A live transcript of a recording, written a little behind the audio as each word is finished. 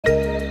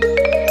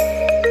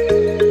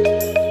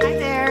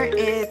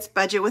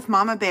Budget with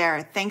Mama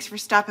Bear. Thanks for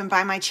stopping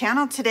by my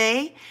channel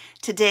today.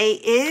 Today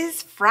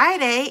is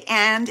Friday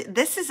and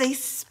this is a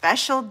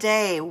special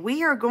day.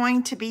 We are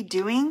going to be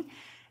doing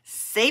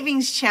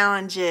savings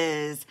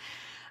challenges.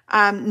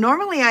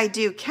 Normally I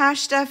do cash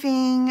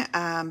stuffing,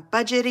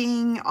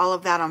 budgeting, all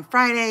of that on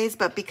Fridays,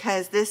 but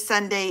because this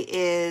Sunday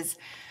is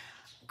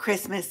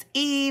Christmas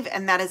Eve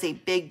and that is a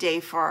big day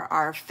for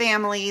our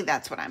family,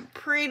 that's when I'm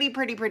pretty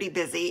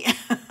busy.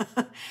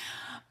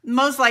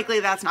 Most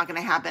likely that's not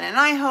going to happen. And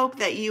I hope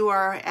that you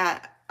are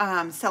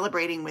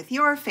celebrating with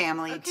your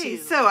family too.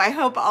 So I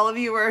hope all of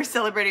you are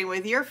celebrating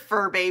with your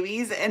fur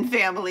babies and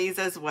families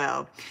as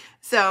well.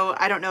 So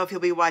I don't know if you'll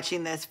be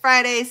watching this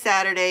Friday,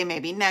 Saturday,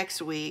 maybe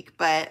next week,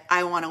 but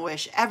I want to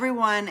wish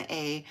everyone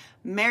a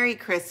Merry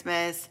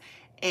Christmas.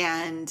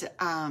 And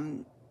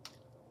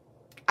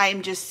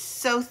I'm just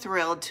so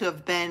thrilled to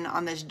have been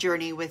on this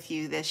journey with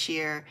you this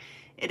year.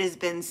 It has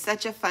been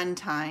such a fun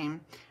time.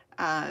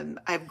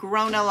 I've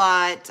grown a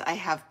lot. I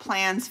have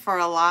plans for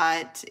a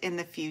lot in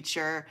the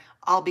future,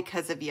 all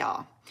because of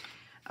y'all.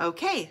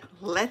 Okay,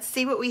 let's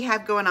see what we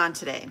have going on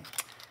today.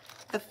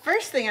 The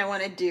first thing I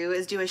want to do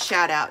is do a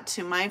shout out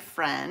to my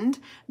friend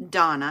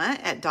Donna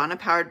at Donna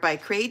Powered by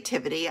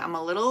Creativity. I'm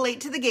a little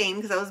late to the game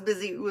because I was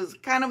busy. It was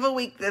kind of a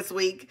week this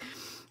week.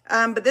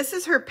 But this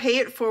is her Pay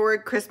It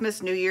Forward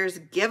Christmas New Year's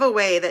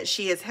giveaway that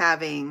she is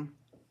having.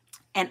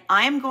 And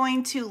I'm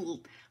going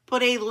to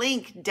put a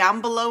link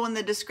down below in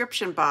the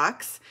description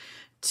box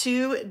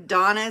to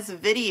Donna's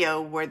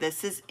video where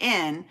this is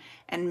in,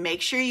 and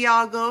make sure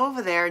y'all go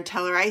over there and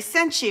tell her I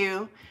sent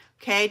you.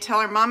 Okay, tell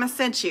her Mama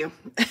sent you.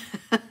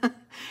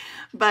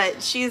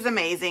 But she is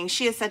amazing.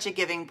 She is such a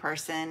giving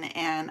person,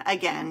 and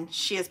again,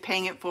 she is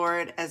paying it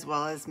forward as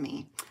well as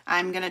me.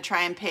 I'm gonna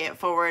try and pay it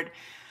forward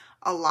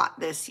a lot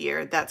this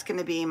year. That's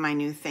gonna be my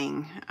new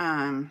thing.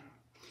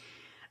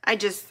 I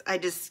just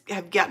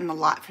have gotten a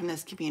lot from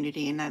this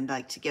community and I'd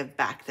like to give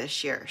back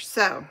this year.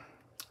 So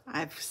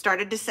I've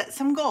started to set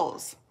some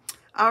goals.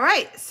 All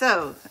right,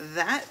 so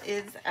that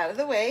is out of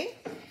the way.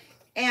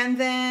 And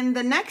then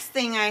the next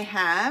thing I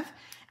have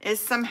is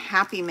some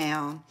Happy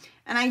Mail.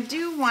 And I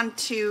do want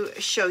to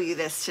show you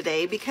this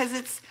today because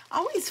it's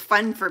always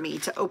fun for me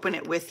to open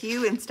it with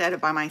you instead of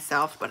by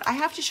myself. But I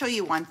have to show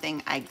you one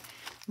thing I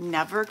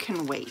never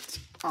can wait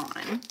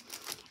on.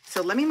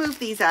 So let me move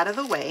these out of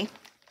the way.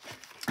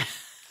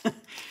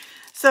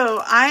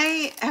 So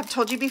I have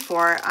told you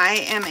before,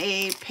 I am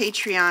a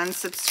Patreon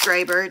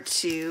subscriber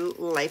to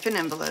Life in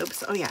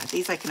Envelopes. Oh yeah,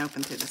 these I can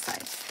open through the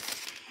sides.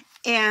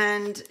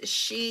 And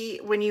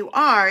when you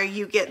are,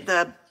 you get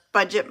the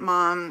Budget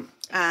Mom,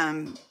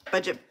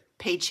 Budget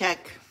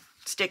Paycheck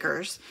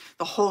stickers,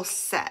 the whole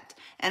set.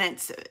 And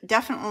it's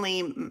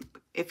definitely,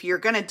 if you're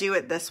gonna do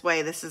it this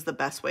way, this is the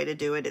best way to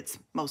do it. It's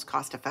most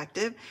cost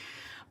effective.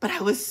 But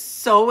I was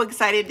so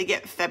excited to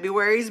get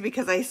February's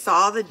because I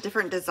saw the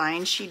different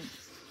designs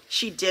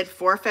she did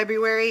for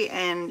February,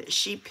 and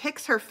she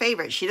picks her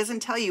favorite. She doesn't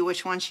tell you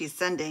which one she's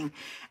sending.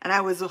 And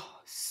I was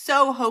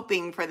so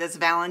hoping for this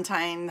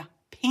Valentine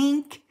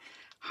pink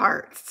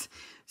hearts.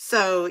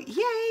 So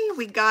yay,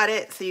 we got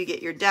it. So you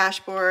get your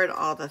dashboard,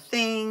 all the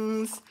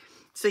things,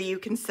 so you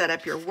can set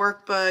up your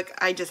workbook.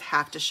 I just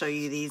have to show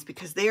you these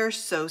because they are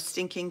so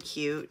stinking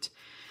cute.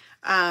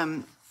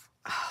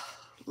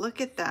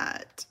 Look at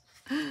that.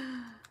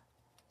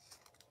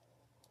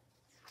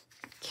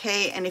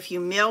 Okay, and if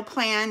you meal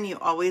plan, you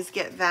always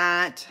get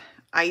that.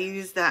 I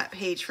use that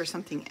page for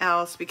something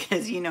else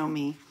because you know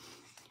me,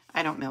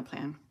 I don't meal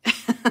plan.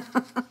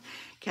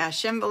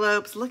 Cash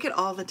envelopes, look at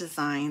all the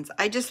designs.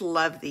 I just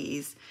love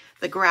these.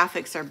 The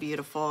graphics are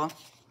beautiful.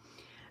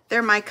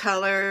 They're my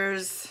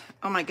colors.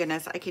 Oh my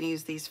goodness, I can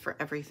use these for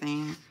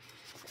everything.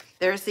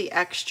 There's the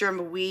extra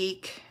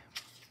week.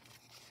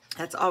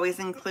 That's always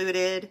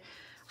included.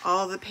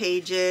 All the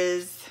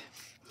pages.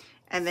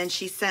 And then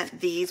she sent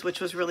these, which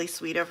was really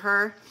sweet of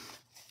her.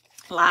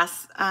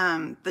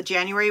 The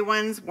January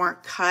ones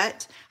weren't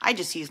cut. I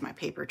just used my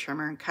paper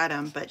trimmer and cut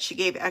them, but she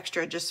gave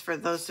extra just for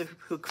those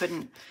who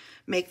couldn't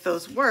make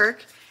those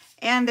work.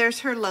 And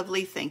there's her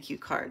lovely thank you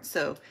card.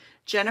 So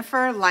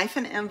Jennifer, Life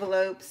in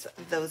Envelopes,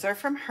 those are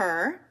from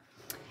her.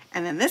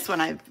 And then this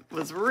one I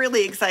was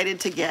really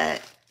excited to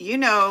get. You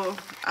know,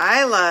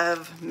 I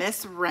love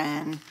Miss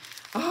Wren.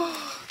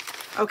 Oh,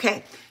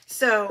 okay.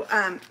 So,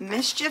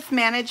 Mischief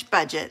Managed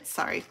Budget,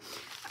 sorry,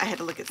 I had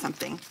to look at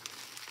something.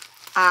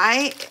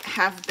 I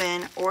have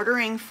been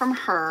ordering from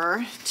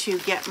her to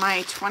get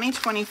my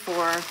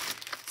 2024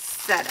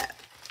 setup.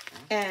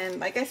 And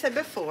like I said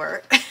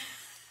before,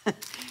 as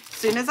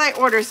soon as I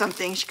order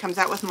something, she comes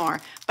out with more,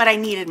 but I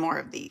needed more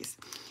of these.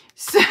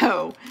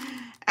 So,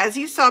 as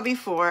you saw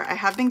before, I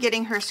have been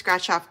getting her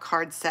scratch off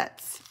card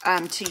sets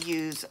to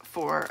use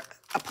for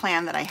a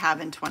plan that I have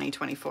in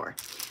 2024.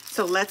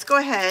 So let's go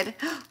ahead.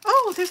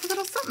 Oh, there's a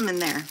little something in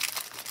there.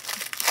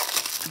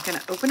 I'm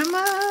gonna open them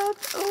up.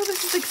 Oh,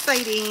 this is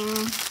exciting.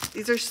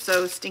 These are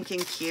so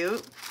stinking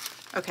cute.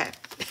 Okay,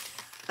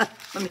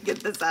 let me get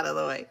this out of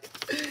the way.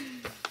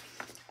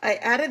 I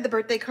added the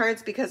birthday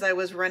cards because I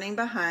was running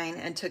behind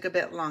and took a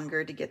bit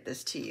longer to get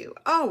this to you.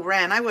 Oh,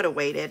 Ren, I would have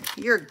waited.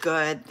 You're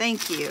good.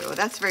 Thank you.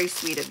 That's very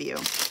sweet of you.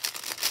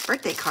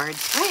 Birthday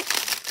cards. What?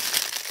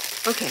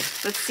 Okay,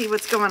 let's see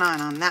what's going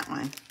on that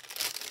one.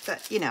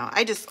 But, you know,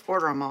 I just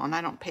order them all and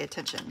I don't pay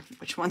attention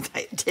which ones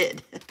I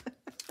did.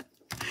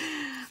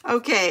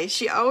 Okay,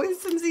 she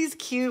always sends these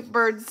cute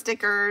bird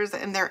stickers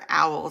and they're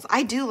owls.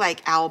 I do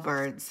like owl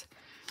birds.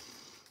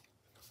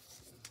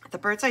 The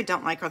birds I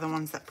don't like are the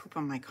ones that poop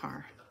on my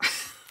car.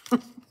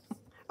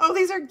 Oh,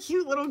 these are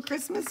cute little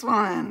Christmas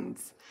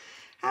ones.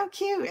 How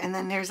cute. And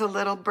then there's a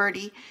little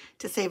birdie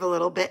to save a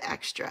little bit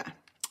extra.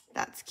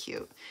 That's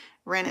cute.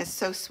 Ren is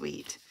so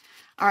sweet.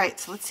 All right,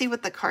 so let's see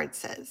what the card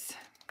says.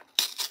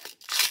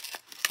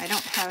 I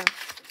don't have,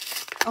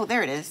 oh,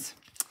 there it is.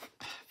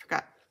 I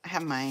forgot, I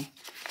have my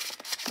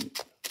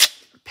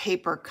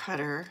paper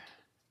cutter.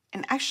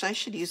 And actually, I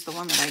should use the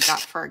one that I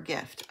got for a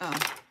gift. Oh,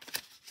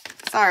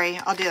 sorry,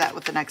 I'll do that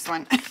with the next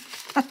one.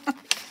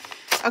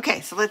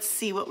 Okay, so let's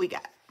see what we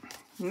got.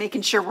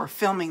 Making sure we're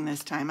filming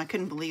this time. I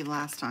couldn't believe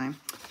last time.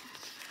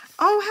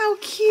 Oh, how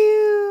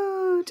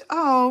cute.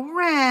 Oh,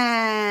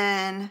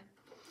 Ren.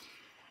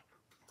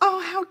 Oh,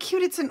 how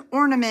cute. It's an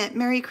ornament.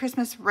 Merry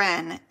Christmas,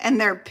 Ren.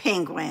 And they're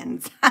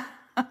penguins.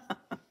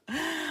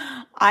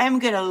 I am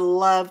going to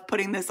love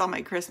putting this on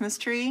my Christmas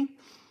tree.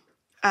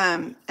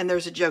 And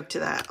there's a joke to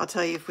that. I'll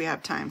tell you if we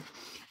have time.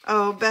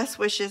 Oh, best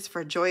wishes for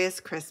a joyous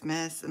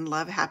Christmas and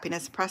love,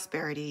 happiness,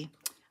 prosperity.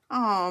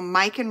 Oh,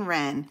 Mike and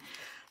Ren.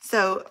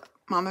 So,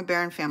 Mama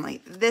Bear and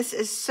family, this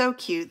is so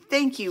cute.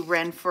 Thank you,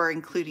 Ren, for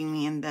including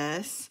me in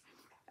this.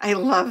 I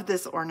love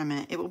this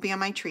ornament. It will be on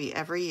my tree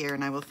every year,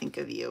 and I will think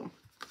of you.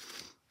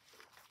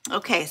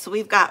 Okay, so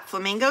we've got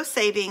Flamingo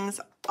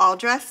Savings all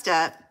dressed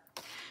up,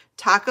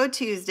 Taco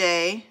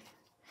Tuesday,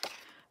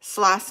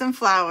 Sloss and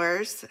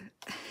Flowers.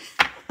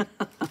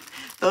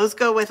 Those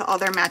go with all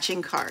their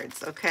matching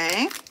cards,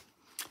 okay?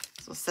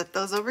 So we'll set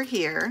those over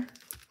here.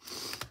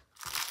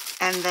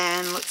 And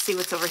then let's see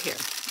what's over here.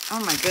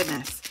 Oh my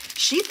goodness.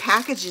 She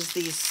packages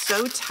these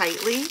so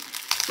tightly,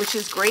 which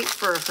is great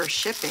for her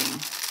shipping.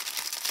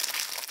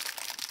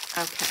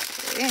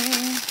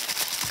 Okay.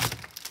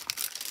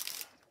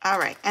 All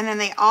right, and then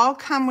they all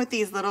come with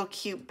these little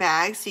cute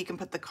bags so you can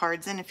put the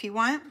cards in if you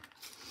want.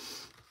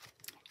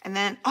 And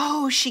then,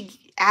 oh, she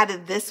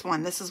added this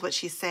one. This is what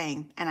she's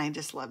saying, and I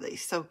just love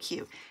these. So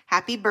cute.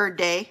 Happy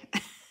birthday.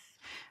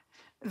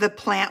 The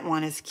plant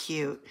one is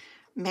cute.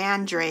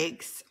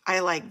 Mandrakes. I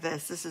like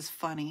this. This is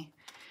funny.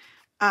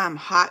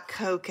 Hot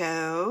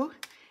cocoa.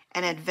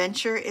 And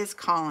adventure is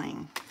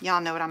calling.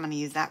 Y'all know what I'm going to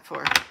use that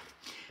for.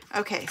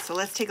 Okay, so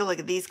let's take a look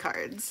at these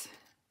cards.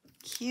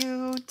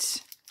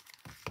 Cute.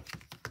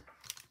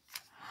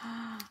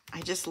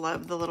 I just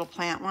love the little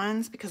plant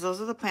ones because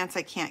those are the plants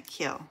I can't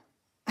kill.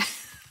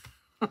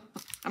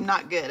 I'm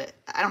not good at,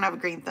 I don't have a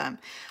green thumb.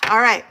 All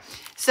right,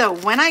 so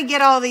when I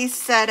get all these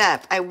set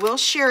up, I will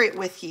share it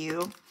with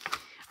you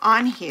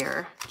on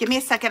here. Give me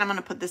a second, I'm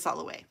gonna put this all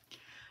away.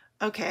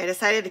 Okay, I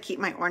decided to keep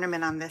my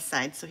ornament on this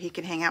side so he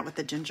can hang out with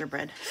the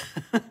gingerbread.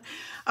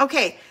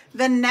 Okay,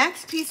 the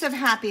next piece of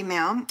Happy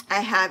Mail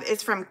I have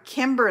is from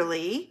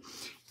Kimberly.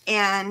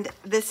 And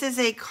this is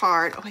a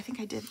card. Oh, I think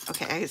I did.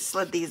 Okay, I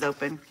slid these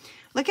open.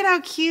 Look at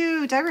how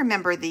cute. I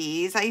remember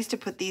these. I used to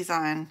put these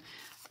on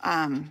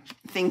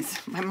things.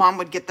 My mom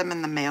would get them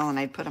in the mail and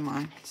I'd put them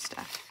on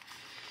stuff.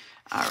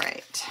 All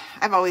right.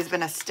 I've always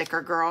been a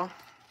sticker girl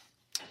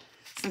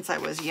since I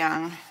was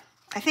young.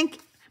 I think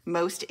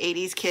most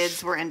 80s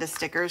kids were into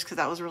stickers because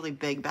that was really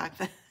big back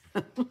then.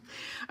 All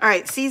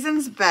right,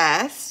 Season's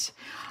Best.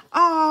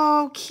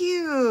 Oh,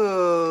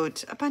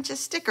 cute. A bunch of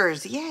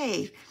stickers.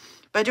 Yay.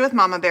 Budget with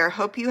Mama Bear.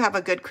 Hope you have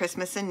a good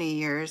Christmas and New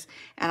Year's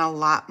and a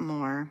lot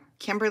more.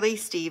 Kimberly,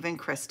 Steve, and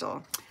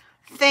Crystal.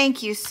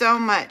 Thank you so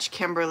much,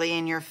 Kimberly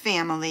and your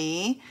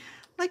family.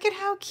 Look at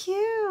how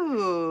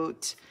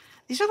cute.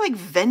 These are like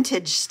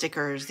vintage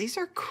stickers. These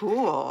are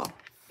cool.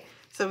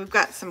 So we've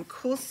got some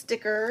cool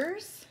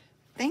stickers.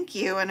 Thank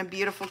you, and a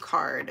beautiful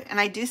card. And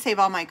I do save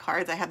all my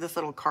cards. I have this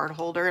little card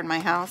holder in my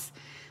house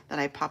that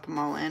I pop them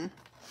all in.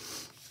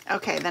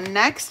 Okay, the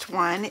next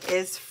one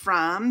is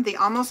from the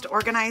Almost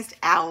Organized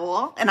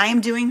Owl, and I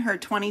am doing her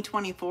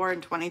 2024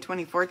 and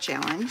 2024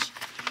 challenge.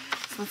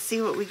 So let's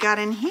see what we got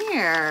in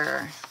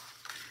here.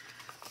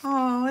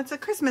 Oh, it's a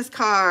Christmas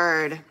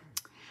card.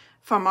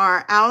 From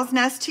our Owl's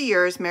Nest to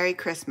yours, Merry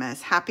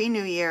Christmas. Happy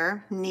New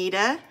Year,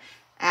 Nita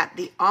at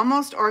the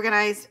Almost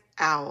Organized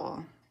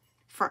Owl.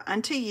 For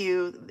unto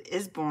you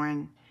is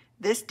born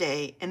this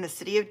day in the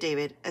city of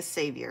David a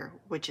Savior,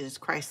 which is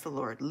Christ the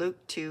Lord.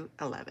 Luke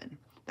 2:11.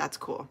 That's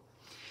cool.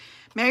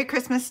 Merry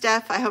Christmas,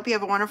 Steph. I hope you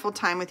have a wonderful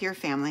time with your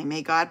family.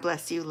 May God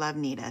bless you. Love,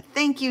 Nita.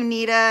 Thank you,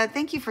 Nita.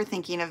 Thank you for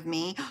thinking of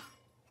me.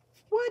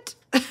 What?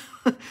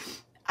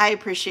 I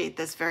appreciate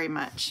this very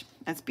much.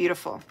 That's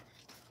beautiful.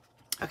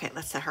 Okay,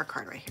 let's set her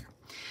card right here.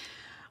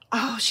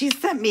 Oh, she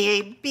sent me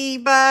a bee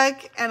bug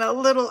and a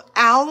little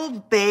owl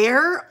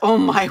bear. Oh,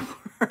 my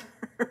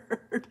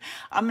word.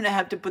 I'm going to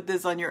have to put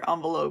this on your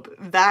envelope.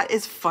 That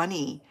is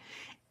funny.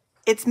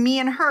 It's me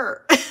and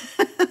her.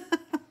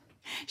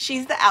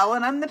 She's the owl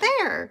and I'm the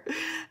bear.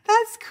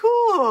 That's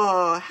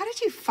cool. How did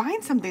you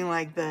find something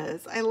like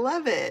this? I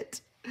love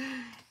it.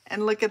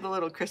 And look at the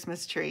little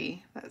Christmas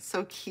tree. That's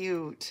so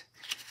cute.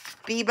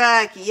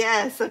 Bee-Buck,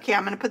 yes. Okay,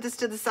 I'm going to put this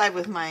to the side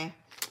with my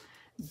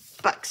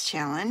Bucks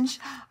challenge.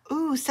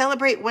 Ooh,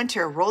 celebrate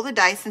winter. Roll the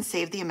dice and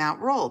save the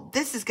amount rolled.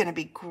 This is going to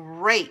be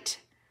great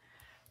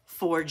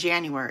for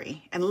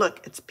January. And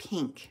look, it's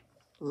pink.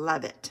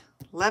 Love it.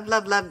 Love,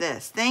 love, love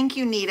this. Thank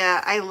you,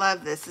 Nita. I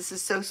love this. This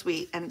is so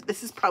sweet. And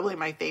this is probably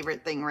my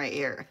favorite thing right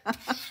here.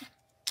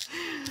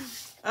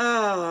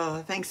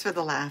 Oh, thanks for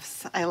the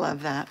laughs. I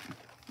love that.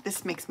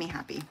 This makes me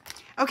happy.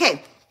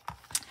 Okay.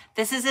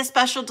 This is a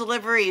special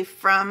delivery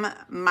from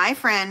my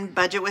friend,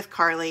 Budget with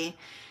Carly.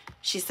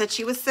 She said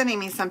she was sending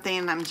me something,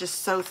 and I'm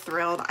just so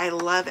thrilled. I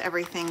love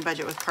everything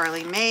Budget with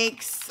Carly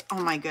makes.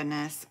 Oh my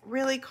goodness.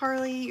 Really,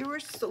 Carly? You are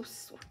so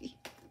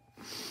sweet.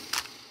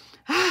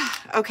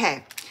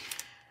 Okay.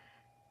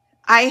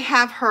 I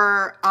have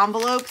her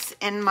envelopes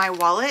in my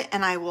wallet,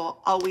 and I will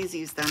always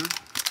use them.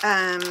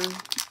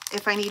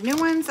 If I need new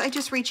ones, I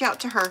just reach out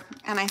to her,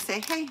 and I say,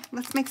 hey,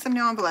 let's make some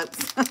new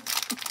envelopes.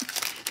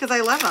 Because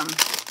I love them.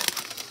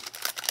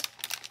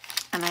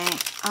 And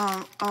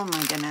oh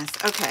my goodness.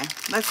 Okay,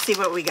 let's see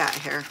what we got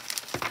here.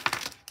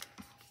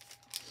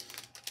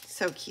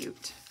 So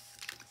cute.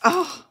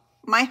 Oh,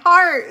 my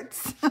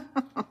hearts.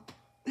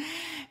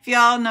 If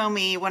y'all know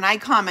me, when I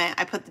comment,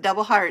 I put the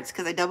double hearts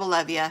because I double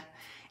love you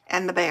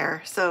and the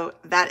bear. So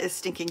that is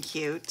stinking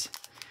cute.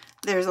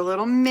 There's a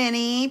little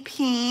mini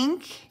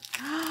pink.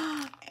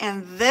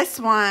 And this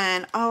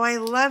one, oh, I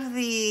love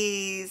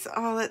these.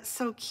 Oh, that's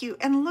so cute.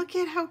 And look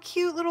at how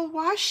cute little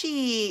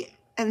washi.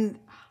 And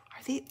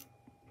are they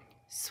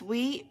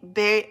sweet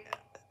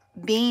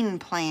bean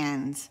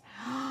plans?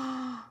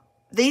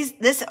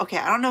 Okay,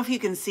 I don't know if you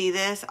can see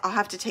this. I'll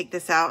have to take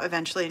this out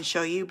eventually and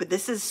show you, but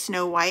this is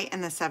Snow White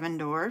and the Seven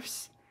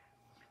Dwarfs.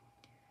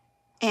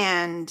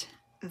 And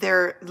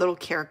they're little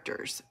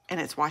characters, and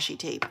it's washi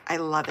tape. I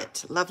love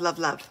it. Love, love,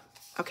 love.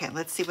 Okay,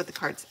 let's see what the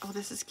cards, oh,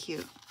 this is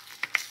cute.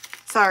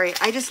 Sorry,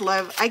 I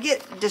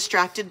get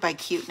distracted by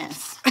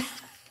cuteness.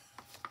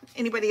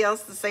 Anybody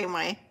else the same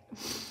way?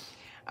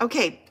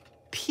 Okay,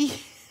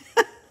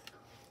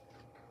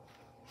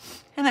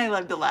 and I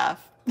love to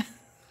laugh.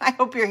 I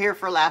hope you're here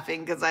for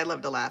laughing because I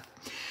love to laugh.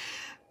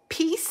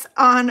 Peace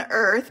on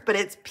Earth, but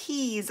it's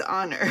peas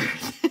on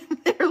Earth.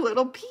 They're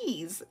little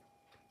peas.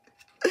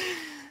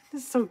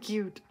 This is so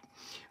cute.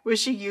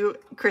 Wishing you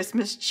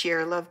Christmas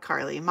cheer. Love,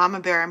 Carly. Mama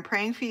Bear, I'm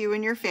praying for you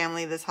and your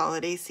family this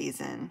holiday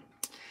season.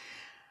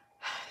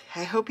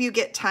 I hope you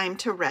get time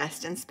to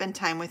rest and spend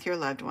time with your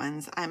loved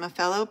ones. I'm a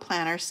fellow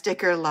planner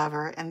sticker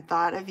lover and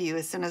thought of you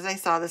as soon as I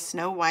saw the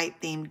Snow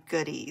White themed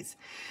goodies.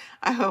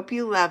 I hope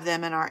you love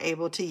them and are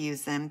able to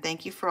use them.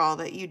 Thank you for all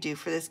that you do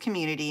for this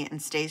community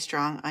and stay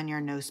strong on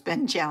your no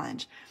spend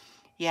challenge.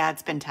 Yeah,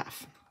 it's been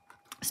tough.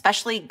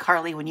 Especially,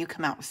 Carly, when you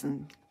come out with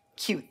some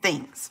cute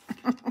things.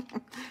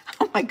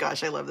 Oh my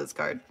gosh, I love this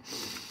card.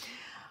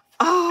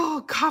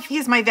 Oh, coffee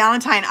is my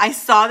Valentine. I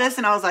saw this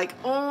and I was like,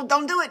 oh,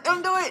 don't do it.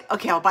 Don't do it.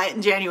 Okay, I'll buy it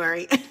in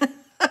January.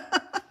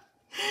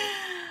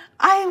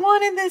 I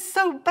wanted this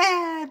so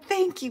bad.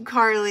 Thank you,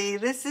 Carly.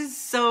 This is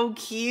so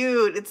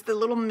cute. It's the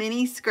little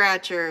mini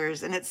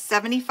scratchers and it's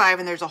 75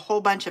 and there's a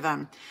whole bunch of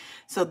them.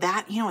 So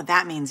that, you know what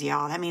that means,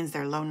 y'all? That means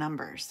they're low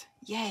numbers.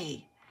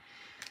 Yay.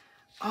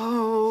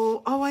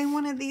 Oh, I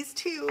wanted these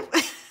too.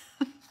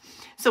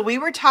 So we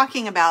were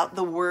talking about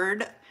the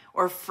word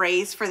or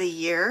phrase for the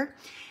year.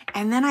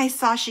 And then I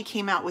saw she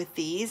came out with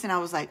these and I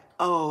was like,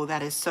 oh,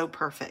 that is so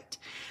perfect.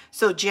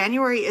 So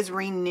January is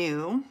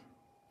renew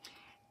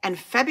and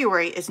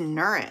February is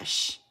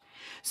nourish.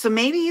 So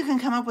maybe you can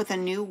come up with a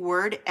new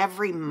word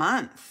every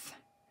month.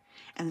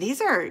 And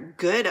these are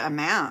good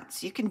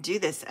amounts. You can do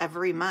this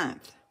every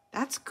month.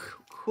 That's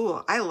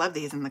cool. I love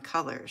these in the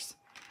colors.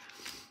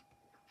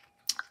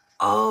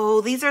 Oh,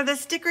 these are the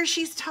stickers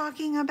she's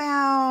talking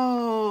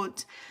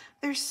about.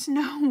 They're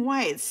Snow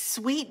White.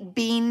 Sweet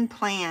Bean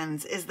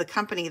Plans is the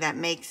company that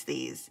makes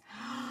these.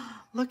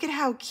 Look at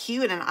how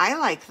cute, and I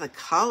like the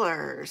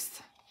colors.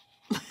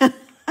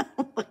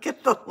 Look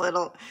at the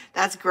little,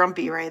 that's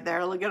Grumpy right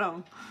there. Look at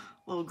him,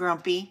 little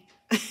Grumpy.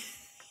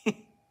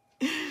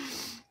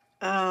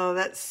 Oh,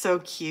 that's so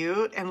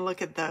cute. And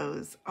look at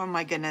those. Oh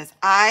my goodness.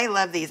 I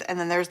love these. And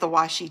then there's the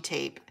washi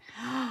tape.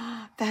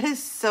 That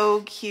is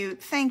so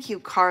cute. Thank you,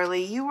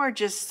 Carly. You are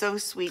just so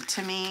sweet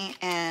to me,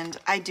 and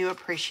I do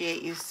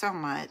appreciate you so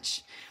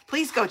much.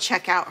 Please go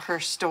check out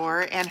her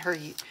store and her,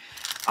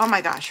 oh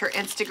my gosh, her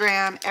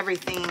Instagram,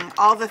 everything.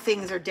 All the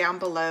things are down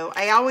below.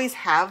 I always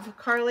have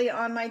Carly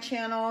on my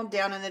channel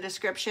down in the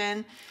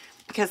description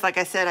because, like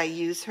I said, I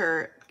use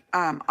her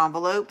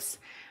envelopes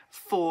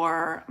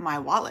for my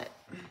wallet.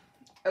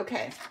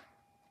 Okay.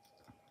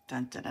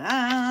 Dun, dun, dun,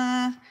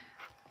 dun.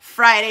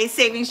 Friday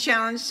Savings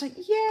Challenge.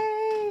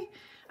 Yay!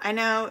 I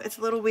know it's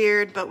a little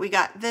weird, but we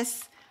got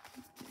this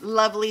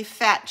lovely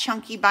fat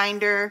chunky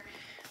binder.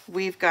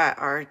 We've got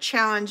our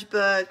challenge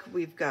book.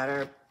 We've got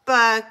our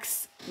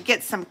bucks.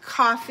 Get some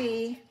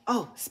coffee.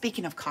 Oh,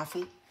 speaking of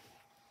coffee,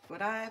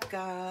 What I've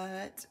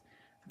got.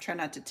 I'm trying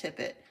not to tip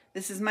it.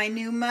 This is my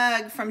new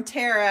mug from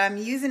Tara. I'm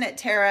using it,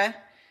 Tara.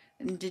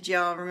 And did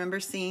y'all remember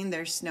seeing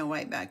there's Snow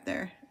White back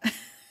there?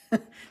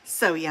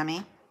 So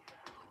yummy.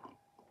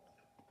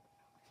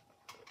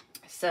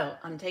 So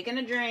I'm taking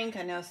a drink.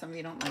 I know some of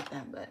you don't like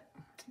that, but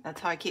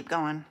that's how I keep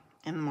going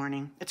in the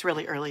morning. It's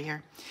really early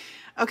here.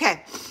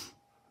 Okay,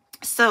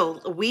 so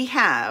we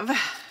have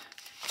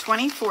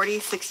 20,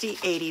 40, 60,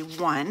 80,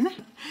 1,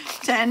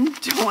 10,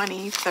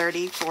 20,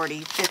 30,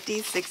 40,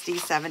 50, 60,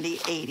 70,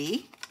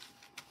 80,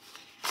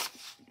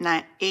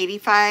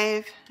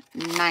 85,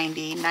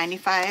 90,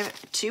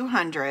 95,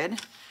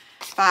 200,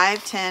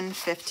 5, 10,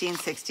 15,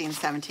 16,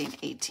 17,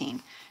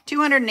 18.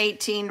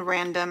 218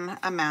 random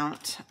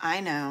amount. I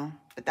know,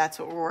 but that's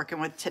what we're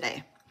working with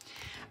today.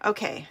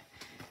 Okay,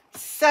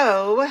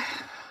 so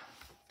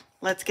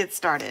let's get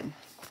started.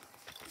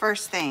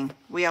 First thing,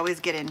 we always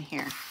get in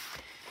here.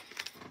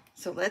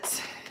 So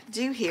let's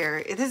do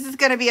here. This is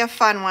gonna be a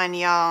fun one,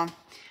 y'all.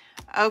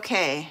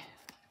 Okay.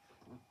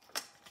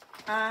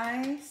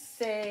 I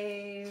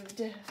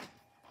saved.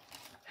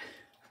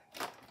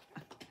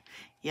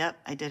 Yep,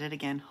 I did it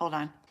again. Hold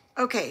on.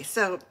 Okay,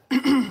 so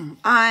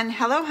on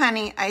Hello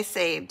Honey, I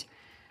saved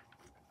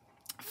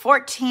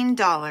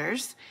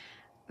 $14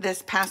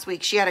 this past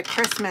week. She had a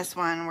Christmas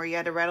one where you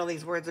had to write all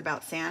these words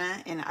about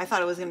Santa, and I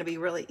thought it was going to be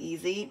really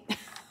easy.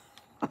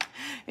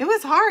 It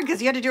was hard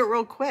because you had to do it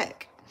real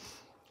quick.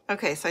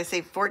 Okay, so I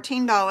saved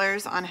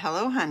 $14 on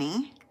Hello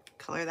Honey.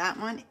 Color that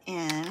one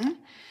in.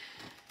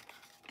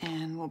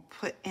 And we'll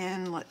put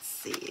in, let's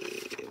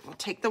see, we'll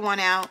take the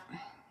 1 out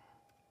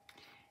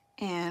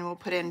and we'll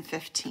put in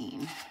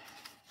 15.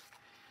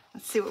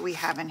 Let's see what we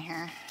have in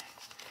here.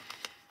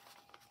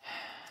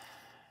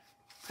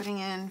 Putting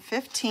in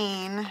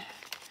 15.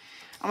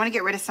 I want to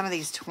get rid of some of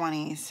these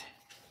 20s.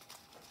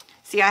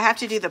 See, I have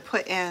to do the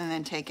put in and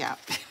then take out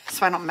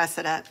so I don't mess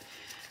it up.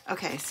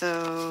 Okay,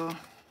 so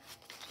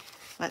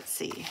let's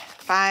see.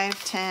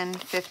 5, 10,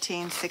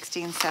 15,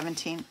 16,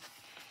 17,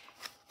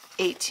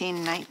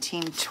 18,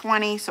 19,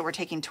 20. So we're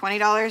taking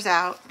 $20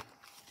 out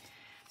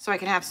so I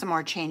can have some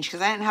more change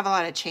because I didn't have a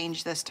lot of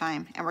change this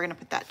time. And we're going to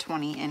put that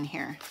 20 in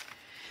here.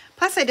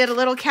 Plus, I did a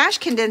little cash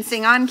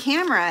condensing on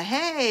camera.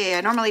 Hey,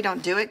 I normally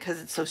don't do it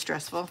because it's so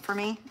stressful for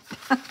me.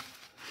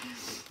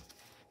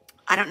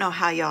 I don't know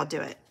how y'all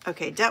do it.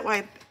 Okay, debt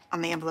wipe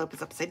on the envelope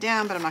is upside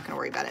down, but I'm not going to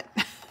worry about it.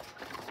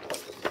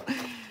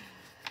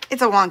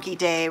 It's a wonky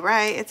day,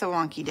 right? It's a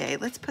wonky day.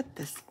 Let's put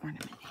this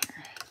ornament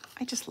here.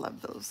 I just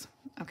love those.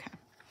 Okay.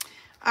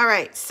 All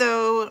right,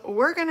 so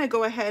we're going to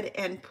go ahead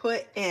and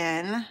put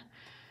in,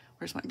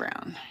 where's my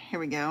brown? Here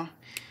we go.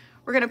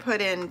 We're going to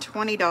put in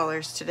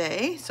 $20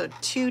 today, so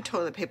 2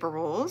 toilet paper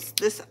rolls.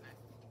 This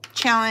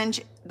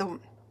challenge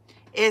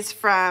is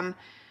from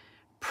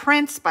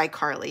Prince by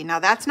Carly. Now,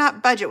 that's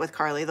not Budget with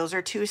Carly. Those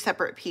are 2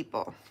 separate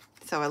people,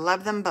 so I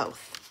love them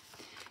both.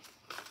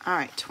 All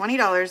right,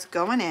 $20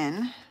 going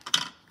in.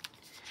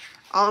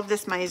 All of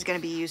this money is going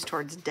to be used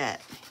towards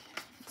debt.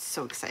 It's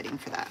so exciting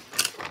for that.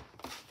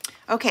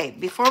 Okay,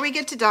 before we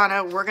get to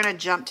Donna, we're going to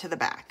jump to the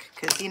back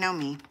because you know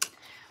me.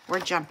 We're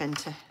jumping.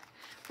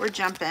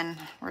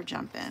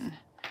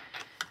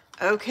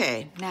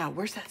 Okay, now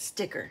where's that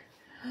sticker?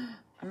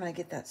 I'm going to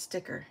get that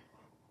sticker.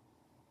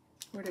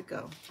 Where'd it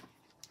go?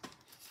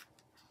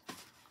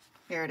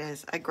 Here it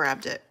is. I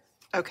grabbed it.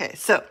 Okay,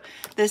 so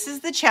this is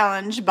the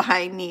challenge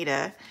by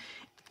Nita.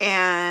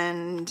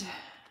 And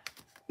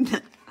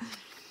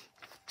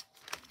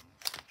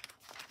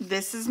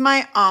this is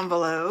my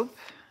envelope.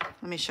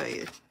 Let me show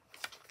you.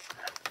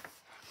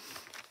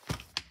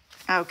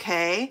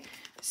 Okay,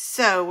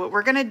 so what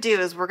we're gonna do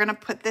is we're gonna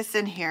put this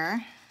in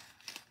here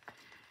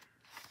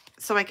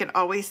so I can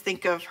always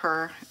think of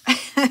her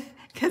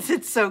because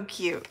it's so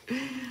cute.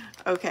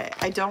 Okay,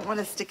 I don't want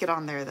to stick it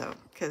on there though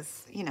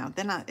because, you know,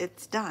 then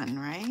it's done,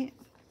 right?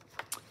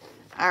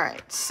 All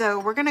right, so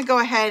we're gonna go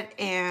ahead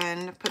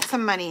and put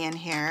some money in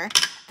here.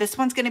 This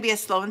one's gonna be a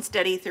slow and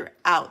steady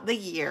throughout the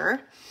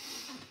year.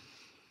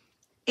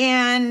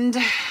 And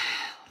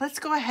let's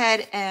go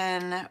ahead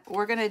and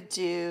we're gonna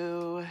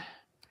do,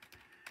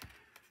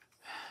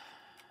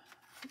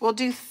 we'll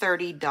do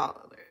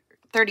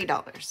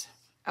 $30.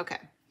 Okay.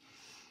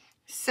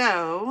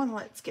 So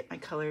let's get my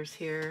colors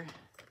here.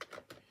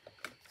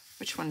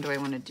 Which one do I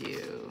want to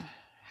do?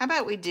 How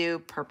about we do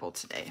purple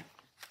today?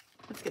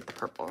 Let's get the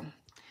purple.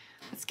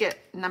 Let's get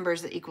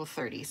numbers that equal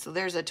 30. So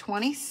there's a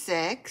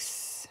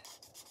 26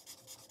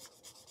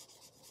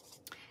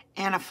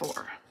 and a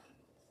 4.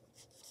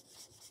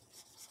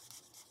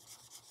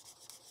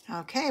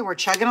 Okay, we're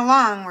chugging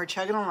along. We're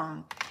chugging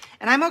along.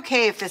 And I'm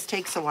okay if this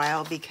takes a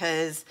while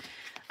because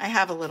I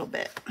have a little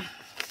bit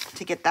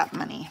to get that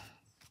money.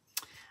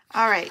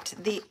 All right,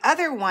 the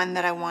other one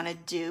that I want to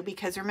do,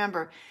 because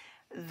remember,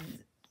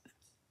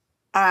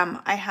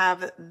 I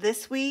have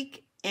this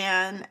week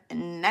and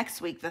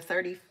next week, the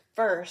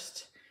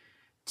 31st,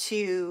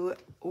 to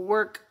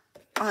work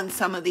on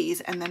some of these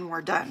and then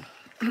we're done.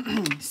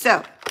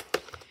 So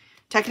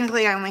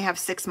technically I only have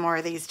 6 more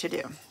of these to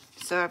do.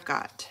 So I've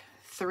got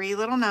 3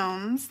 little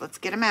gnomes. Let's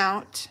get them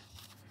out.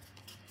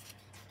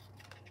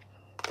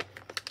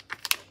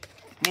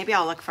 Maybe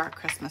I'll look for our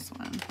Christmas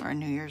one or a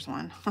New Year's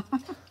one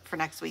for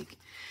next week.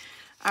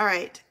 All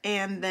right,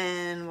 and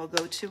then we'll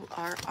go to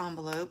our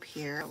envelope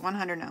here.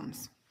 100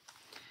 gnomes.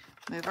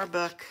 Move our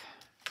book.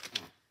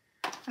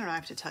 I don't know, I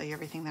have to tell you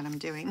everything that I'm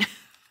doing.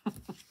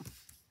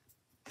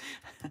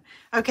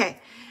 Okay,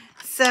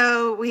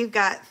 so we've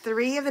got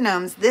 3 of the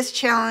gnomes. This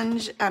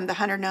challenge, the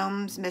 100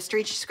 gnomes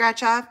mystery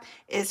scratch off,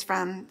 is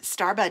from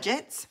Star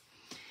Budgets.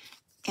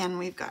 And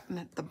we've got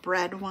the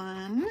bread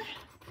one.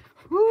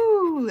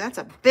 Woo, that's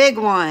a big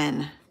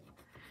one.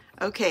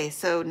 Okay,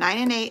 so 9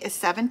 and 8 is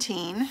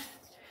 17.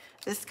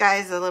 This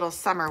guy's a little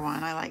summer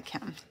one. I like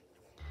him.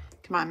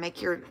 Come on,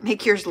 make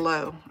yours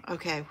low.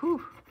 Okay,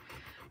 whoo.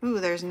 Ooh,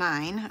 there's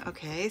 9.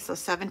 Okay, so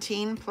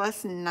 17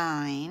 plus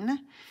 9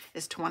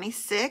 is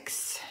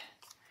 26.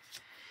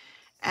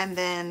 And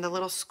then the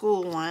little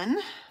school one,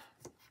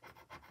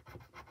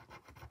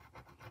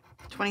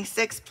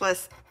 26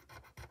 plus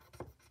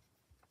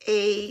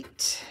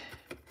 8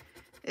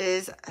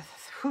 is,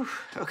 whew,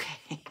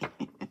 okay,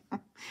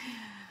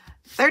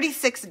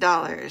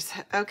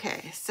 $36.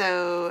 Okay,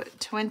 so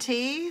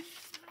 20,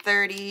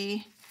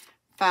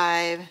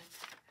 35,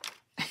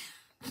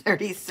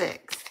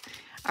 36.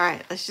 All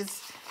right, let's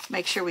just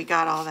make sure we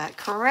got all that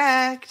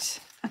correct.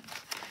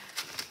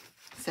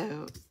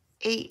 So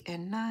 8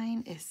 and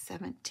 9 is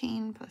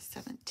 17 plus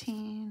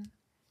 17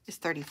 is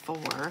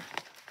 34.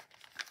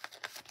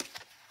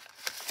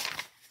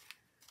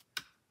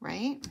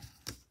 Right?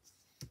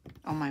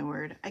 Oh my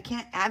word. I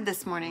can't add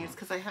this morning. It's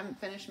because I haven't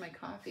finished my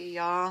coffee,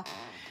 y'all.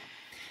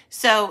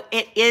 So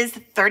it is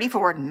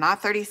 34,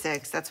 not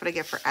 36. That's what I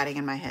get for adding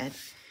in my head.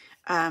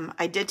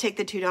 I did take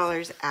the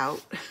 $2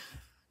 out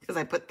because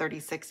I put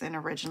 36 in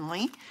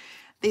originally.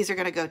 These are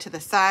going to go to the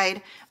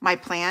side. My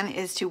plan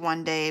is to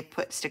one day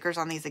put stickers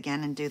on these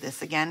again and do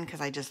this again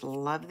because I just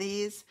love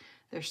these.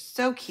 They're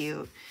so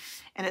cute.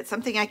 And it's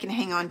something I can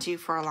hang on to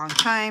for a long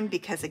time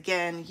because,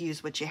 again,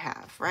 use what you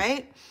have,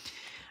 right?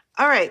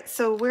 All right,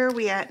 so where are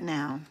we at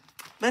now?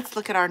 Let's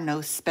look at our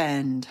no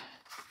spend.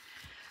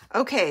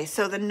 Okay,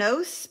 so the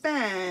no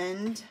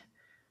spend,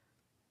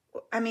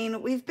 I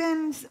mean, we've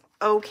been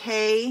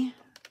okay.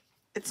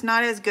 It's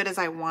not as good as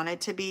I want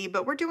it to be,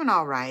 but we're doing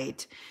all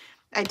right.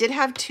 I did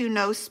have 2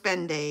 no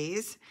spend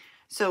days,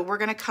 so we're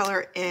gonna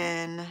color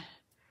in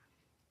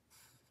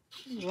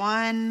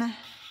 1,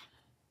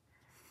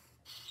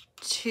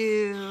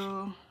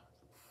 2,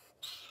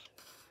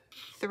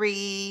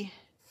 3,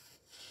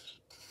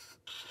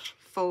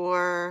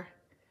 4,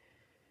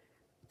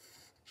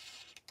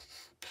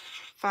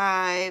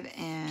 5,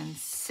 and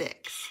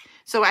 6.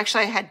 So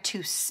actually I had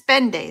 2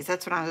 spend days,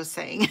 that's what I was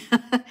saying.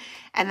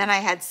 And then I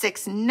had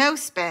 6 no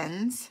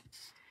spends.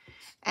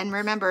 And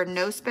remember,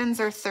 no spends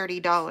are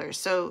 $30.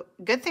 So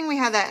good thing we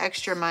had that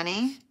extra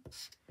money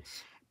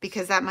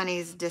because that money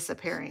is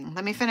disappearing.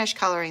 Let me finish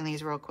coloring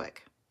these real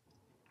quick.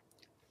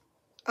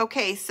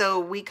 Okay, so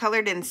we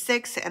colored in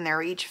 6 and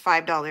they're each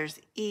 $5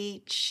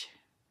 each.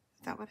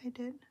 Is that what I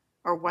did?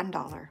 Or $1.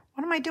 What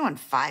am I doing?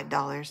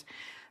 $5.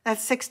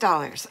 That's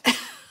 $6.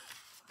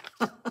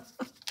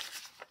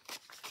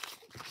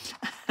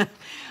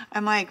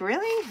 I'm like,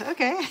 really?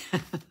 Okay.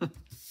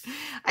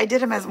 I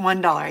did them as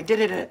 $1. I did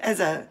it as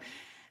a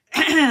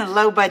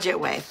low budget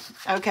way.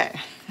 Okay.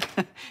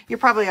 You're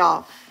probably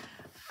all,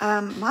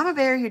 Mama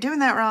Bear, you're doing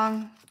that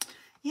wrong.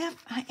 Yep,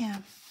 I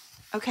am.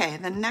 Okay,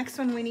 the next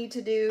one we need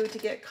to do to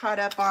get caught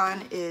up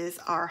on is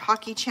our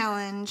hockey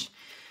challenge.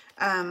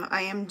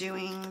 I am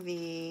doing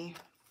the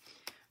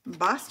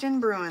Boston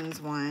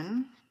Bruins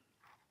one.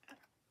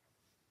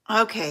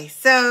 Okay,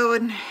 so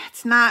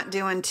it's not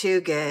doing too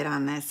good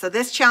on this. So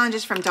this challenge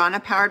is from Donna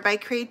Powered by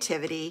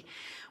Creativity.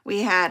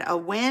 We had a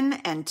win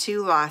and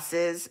 2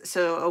 losses.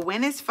 So a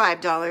win is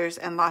 $5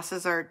 and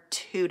losses are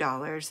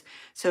 $2.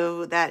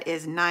 So that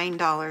is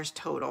 $9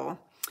 total.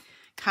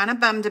 Kind of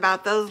bummed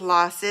about those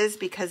losses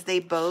because they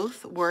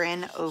both were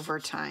in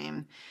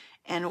overtime.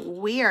 And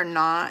we are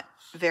not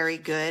very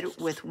good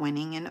with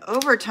winning in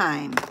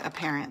overtime,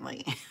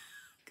 apparently.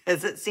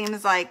 Because it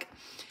seems like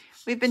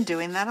we've been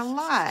doing that a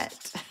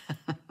lot.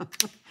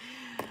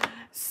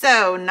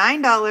 So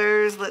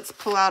 $9, let's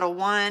pull out a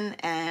 1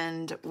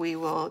 and we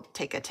will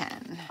take a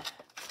 10.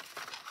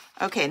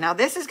 Okay, now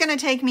this is gonna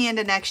take me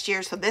into next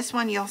year. So this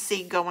one you'll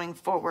see going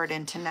forward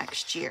into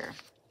next year.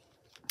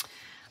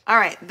 All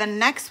right, the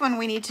next one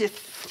we need to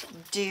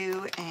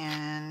do,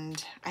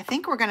 and I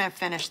think we're gonna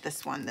finish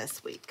this one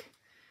this week.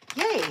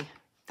 Yay,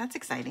 that's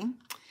exciting.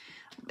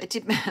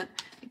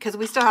 Because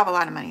we still have a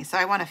lot of money, so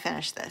I wanna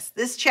finish this.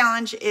 This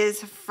challenge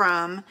is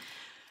from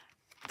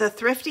the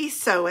Thrifty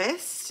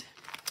Sewist.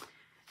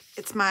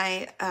 It's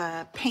my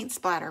paint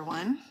splatter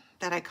one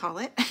that I call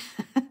it.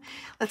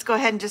 Let's go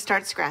ahead and just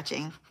start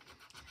scratching.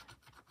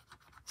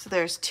 So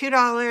there's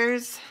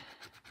 $2,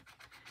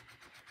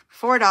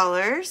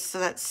 $4, so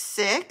that's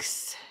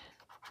 6.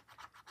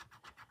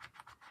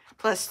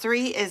 Plus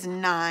 3 is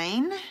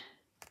 9.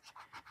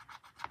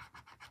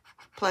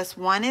 Plus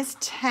 1 is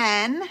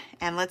 10.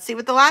 And let's see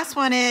what the last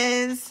one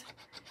is.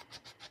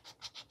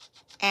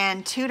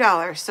 And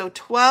 $2, so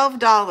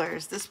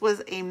 $12. This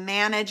was a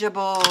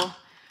manageable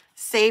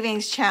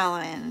savings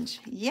challenge.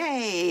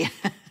 Yay.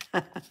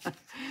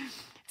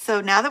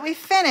 So now that we've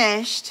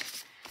finished,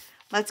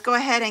 let's go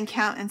ahead and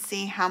count and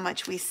see how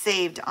much we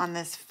saved on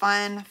this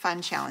fun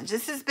challenge.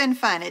 This has been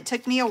fun. It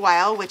took me a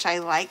while, which I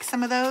like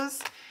some of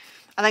those.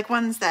 I like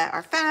ones that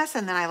are fast,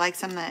 and then I like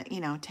some that, you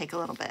know, take a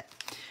little bit.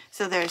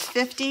 So there's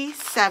 50,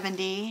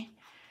 70,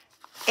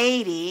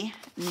 80,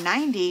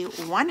 90,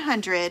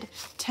 100,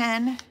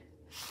 10,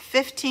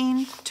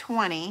 15,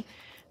 20,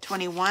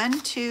 21,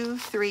 2,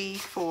 3,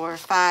 4,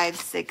 5,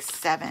 6,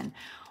 7.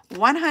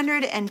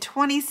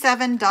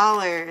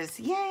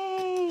 $127.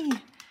 Yay!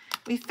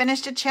 We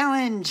finished a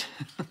challenge.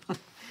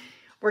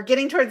 We're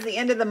getting towards the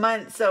end of the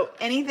month, so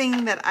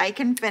anything that I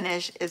can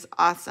finish is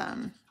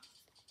awesome.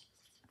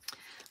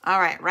 All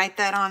right, write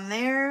that on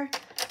there.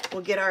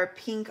 We'll get our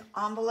pink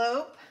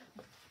envelope.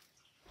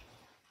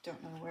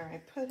 Don't know where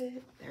I put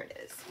it. There it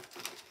is.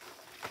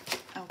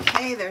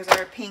 Okay, there's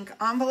our pink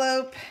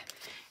envelope.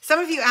 Some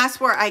of you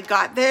asked where I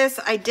got this.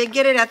 I did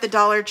get it at the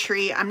Dollar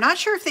Tree. I'm not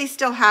sure if they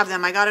still have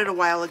them. I got it a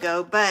while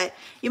ago, but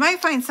you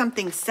might find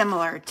something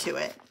similar to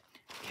it.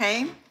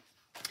 Okay?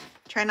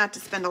 Try not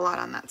to spend a lot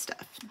on that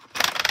stuff.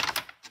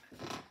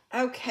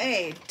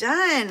 Okay,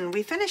 done.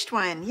 We finished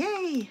one.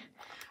 Yay.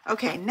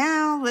 Okay,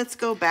 now let's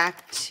go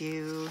back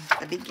to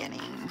the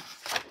beginning.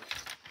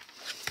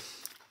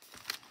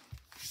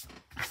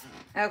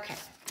 Okay,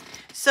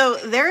 so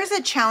there is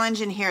a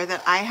challenge in here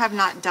that I have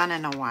not done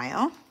in a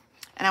while,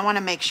 and I want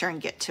to make sure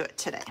and get to it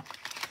today.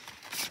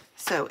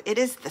 So it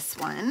is this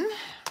one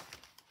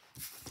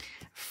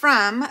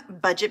from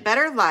Budget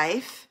Better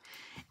Life,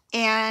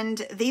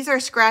 and these are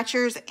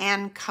scratchers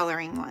and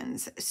coloring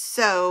ones.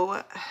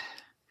 So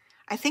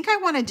I think I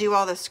want to do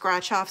all the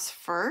scratch offs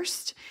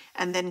first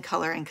and then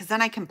coloring, because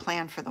then I can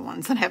plan for the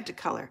ones that I have to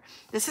color.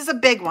 This is a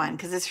big one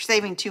because it's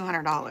saving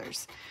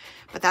 $200,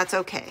 but that's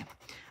okay.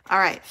 All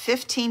right,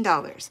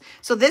 $15.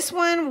 So this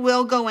one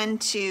will go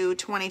into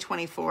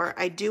 2024.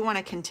 I do want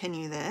to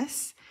continue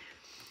this.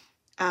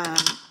 All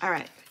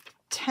right,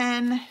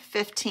 10,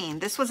 15.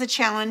 This was a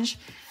challenge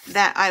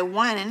that I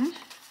won,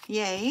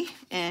 yay,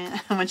 and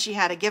when she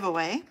had a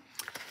giveaway.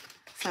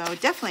 So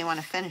definitely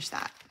want to finish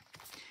that.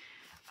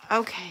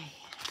 Okay,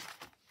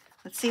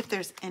 let's see if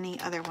there's any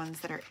other ones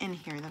that are in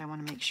here that I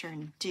want to make sure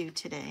and do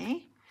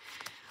today.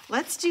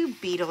 Let's do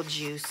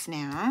Beetlejuice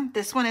now.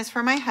 This one is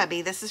for my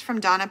hubby. This is from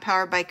Donna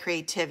Powered by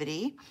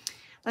Creativity.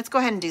 Let's go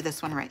ahead and do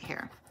this one right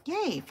here.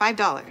 Yay,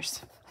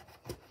 $5.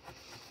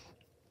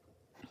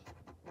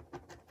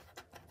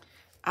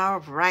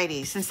 All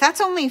righty, since that's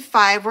only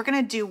 5, we're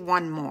gonna do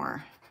one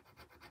more.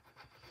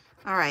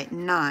 All right,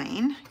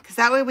 9, because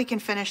that way we can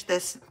finish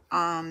this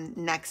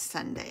next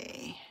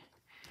Sunday.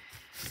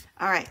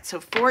 All right, so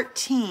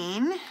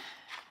 14.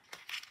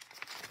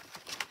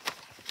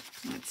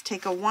 Let's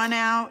take a 1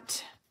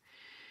 out.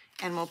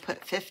 And we'll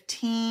put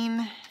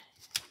 15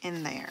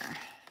 in there.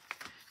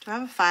 Do I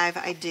have a 5?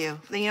 I do.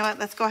 You know what?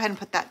 Let's go ahead and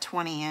put that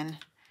 20 in.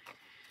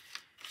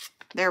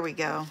 There we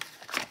go.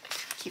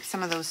 Keep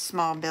some of those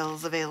small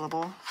bills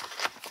available.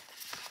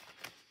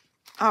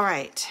 All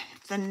right.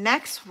 The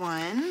next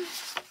one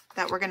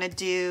that we're going to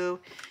do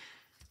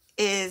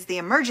is the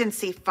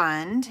emergency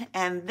fund.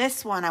 And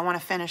this one I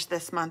want to finish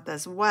this month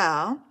as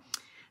well.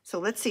 So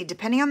let's see.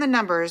 Depending on the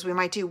numbers, we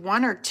might do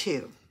 1 or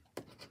 2.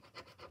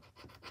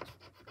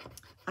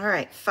 All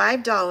right,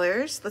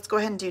 $5. Let's go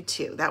ahead and do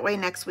 2. That way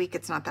next week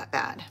it's not that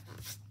bad.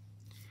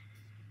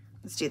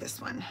 Let's do this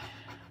one.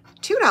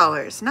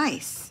 $2,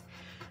 nice.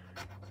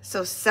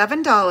 So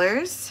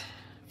 $7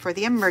 for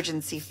the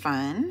emergency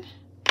fund.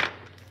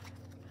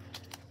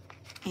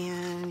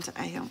 And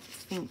I don't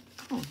think,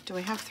 oh, do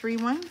I have 3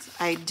 ones?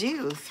 I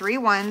do, 3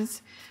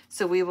 ones.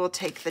 So we will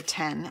take the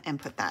 10 and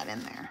put that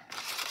in there.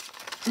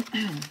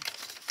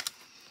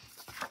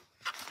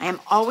 I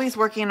am always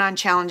working on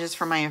challenges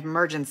for my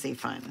emergency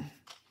fund.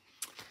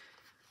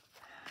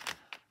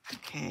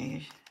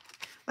 Okay,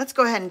 let's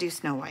go ahead and do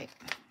Snow White.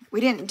 We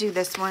didn't do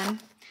this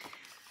one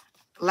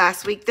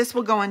last week. This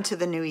will go into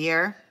the new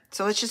year.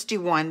 So let's just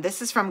do 1.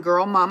 This is from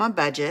Girl Mama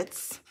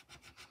Budgets.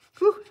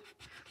 Whew.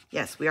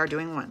 Yes, we are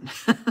doing 1.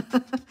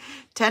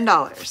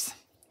 $10.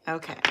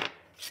 Okay,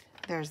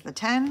 there's the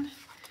 10.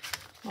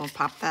 We'll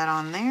pop that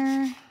on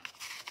there.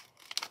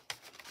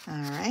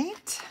 All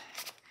right.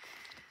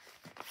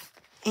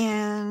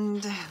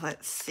 And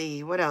let's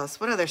see, what else?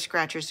 What other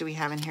scratchers do we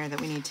have in here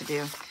that we need to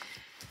do?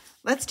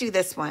 Let's do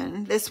this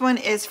one. This one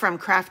is from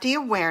Crafty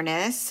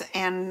Awareness,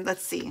 and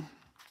let's see.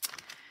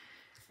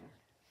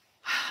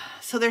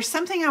 So there's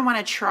something I want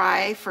to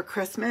try for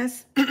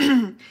Christmas.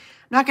 I'm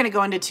not going to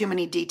go into too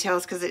many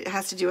details because it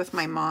has to do with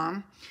my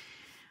mom.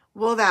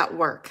 Will that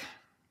work?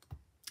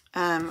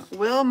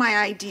 Will my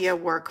idea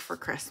work for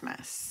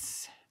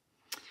Christmas?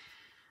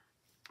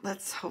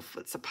 Let's hope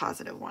it's a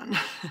positive one.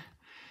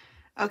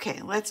 Okay,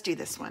 let's do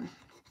this one.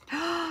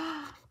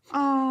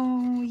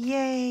 Oh,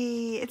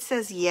 yay. It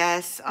says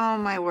yes. Oh,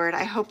 my word.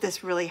 I hope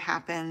this really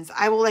happens.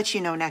 I will let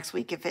you know next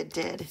week if it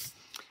did.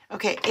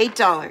 Okay,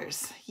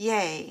 $8.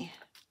 Yay.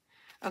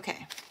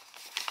 Okay.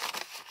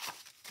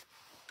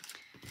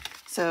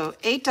 So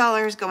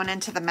 $8 going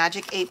into the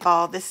Magic 8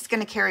 Ball. This is going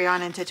to carry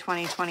on into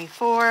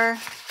 2024.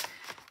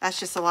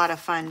 That's just a lot of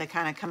fun to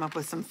kind of come up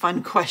with some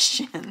fun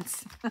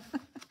questions.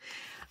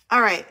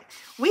 All right,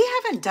 we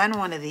haven't done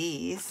one of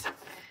these.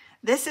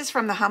 This is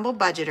from the Humble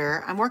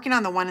Budgeter. I'm working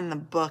on the one in the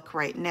book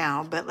right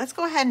now, but let's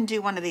go ahead and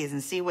do one of these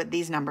and see what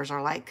these numbers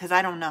are like, because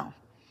I don't know.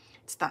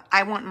 It's the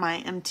I Want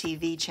My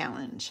MTV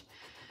challenge.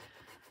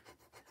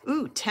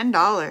 Ooh,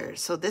 $10.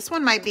 So this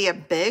one might be a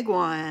big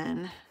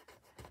one.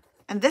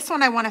 And this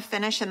one I want to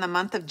finish in the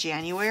month of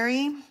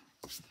January.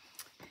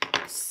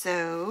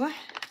 So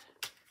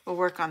we'll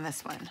work on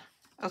this one.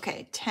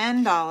 Okay,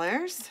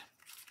 $10.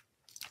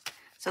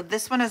 So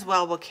this one as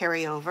well will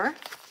carry over.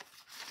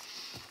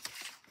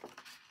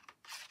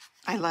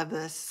 I love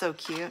this, so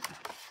cute.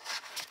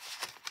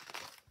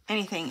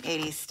 Anything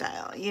 80s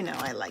style, you know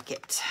I like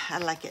it. I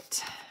like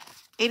it.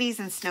 80s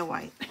and Snow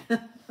White.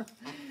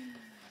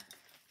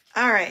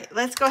 All right,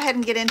 let's go ahead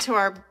and get into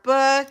our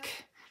book.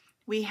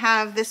 We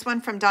have this one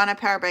from Donna,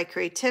 Powered by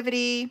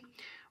Creativity.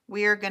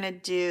 We are going to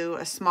do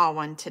a small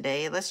one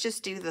today. Let's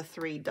just do the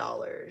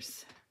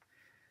 $3.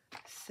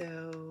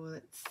 So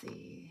let's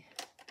see.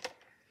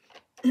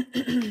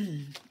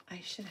 I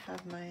should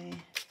have my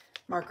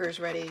markers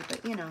ready,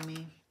 but you know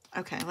me.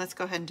 Okay, let's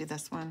go ahead and do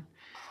this one.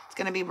 It's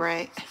going to be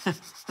bright.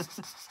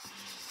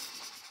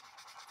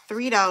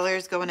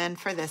 $3 going in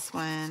for this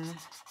one.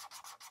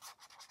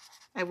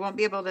 I won't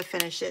be able to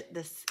finish it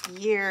this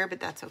year,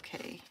 but that's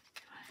okay.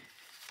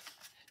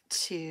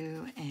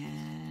 2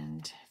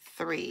 and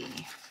 3.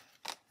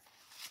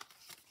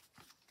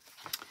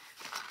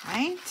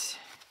 Right?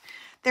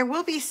 There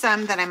will be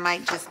some that I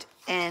might just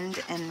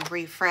end and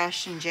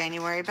refresh in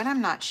January, but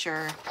I'm not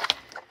sure.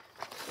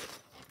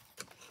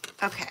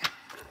 Okay.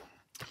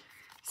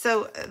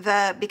 So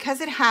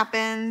because it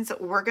happens,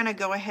 we're going to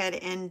go ahead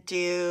and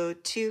do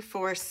 2,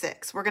 4,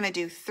 6. We're going to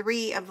do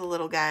 3 of the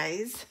little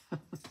guys.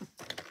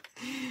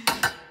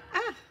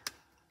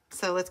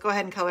 So let's go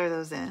ahead and color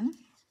those in.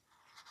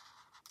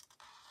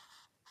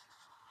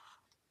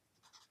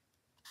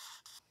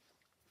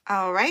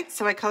 All right,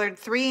 so I colored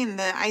 3,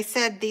 and I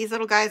said these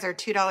little guys are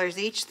 $2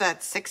 each.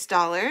 That's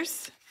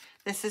 $6.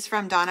 This is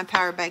from Donna,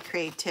 Powered by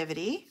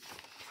Creativity.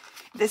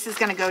 This is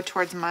going to go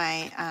towards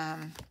my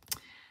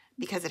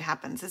Because It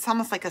Happens. It's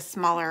almost like a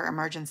smaller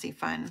emergency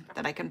fund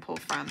that I can pull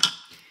from.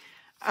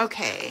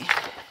 Okay.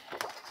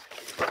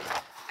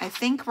 I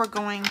think we're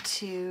going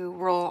to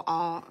roll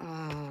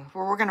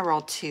we're going to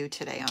roll 2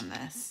 today on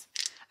this.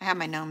 I have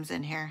my gnomes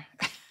in here.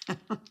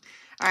 All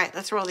right,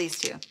 let's roll these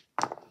 2.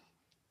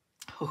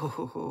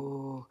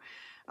 Ooh.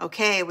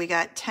 Okay, we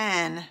got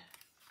 10,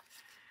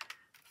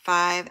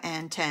 5,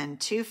 and 10.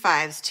 2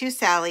 5s, 2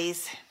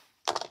 Sallys.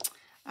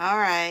 All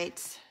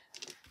right.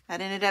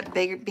 That ended up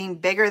being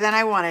bigger than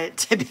I wanted it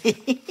to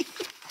be.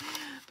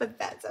 But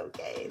that's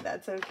okay.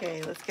 That's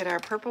okay. Let's get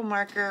our purple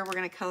marker. We're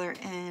going to color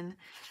in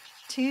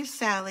 2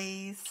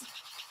 Sallys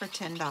for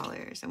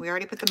 $10. And we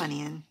already put the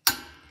money in.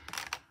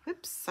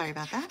 Oops, sorry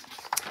about that.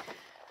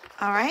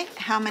 All right,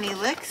 how many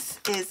licks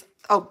is...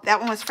 Oh,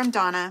 that one was from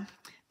Donna.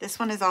 This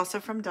one is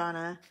also from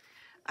Donna.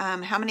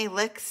 How many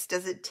licks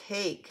does it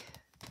take?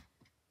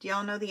 Do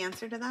y'all know the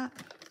answer to that?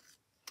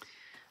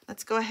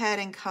 Let's go ahead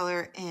and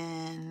color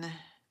in...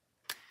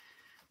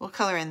 We'll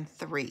color in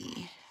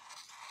 3.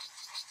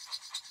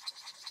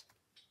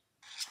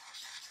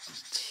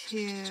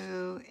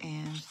 2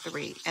 and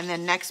 3. And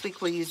then next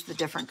week we'll use the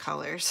different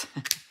colors.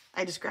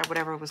 I just grabbed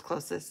whatever was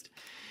closest.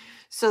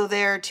 So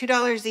they're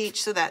 $2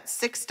 each, so that's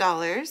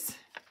 $6.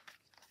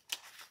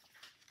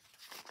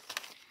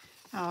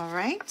 All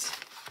right.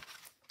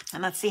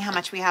 And let's see how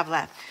much we have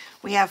left.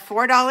 We have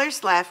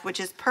 $4 left, which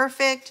is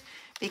perfect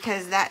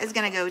because that is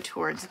going to go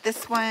towards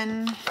this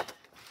one.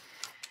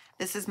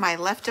 This is my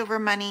leftover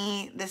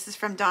money. This is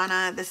from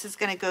Donna. This is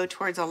going to go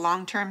towards a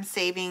long-term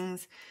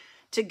savings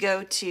to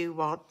go to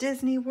Walt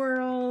Disney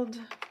World.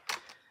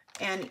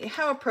 And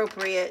how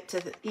appropriate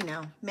to, you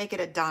know, make it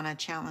a Donna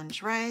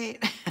challenge,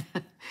 right?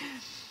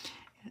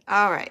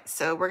 All right,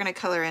 so we're going to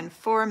color in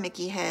 4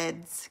 Mickey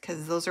heads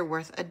because those are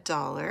worth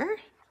 $1.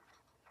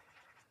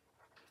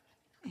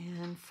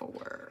 And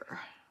 4.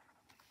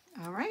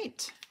 All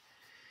right.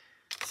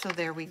 So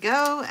there we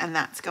go. And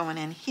that's going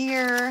in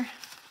here.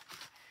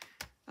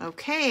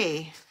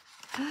 Okay.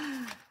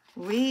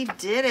 We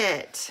did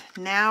it.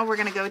 Now we're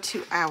going to go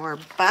to our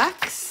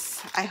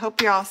bucks. I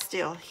hope you're all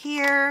still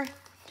here.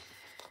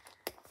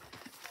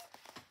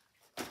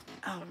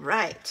 All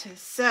right.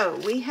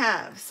 So we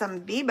have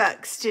some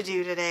B-Bucks to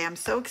do today. I'm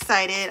so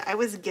excited. I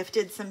was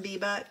gifted some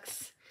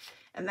B-Bucks.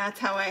 And that's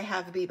how I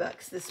have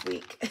B-Bucks this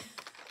week.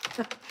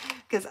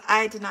 Because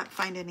I did not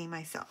find any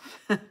myself.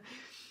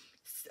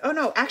 Oh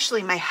no,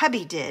 actually my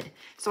hubby did.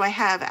 So I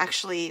have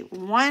actually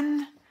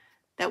one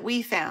that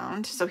we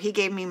found. So he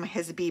gave me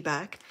his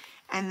B-Buck.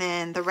 And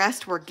then the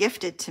rest were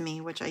gifted to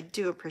me, which I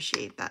do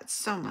appreciate that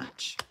so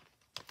much.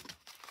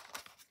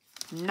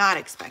 Not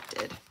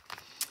expected.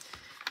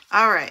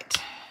 All right.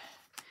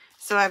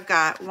 So I've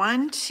got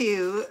 1,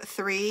 2,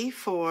 3,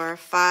 4,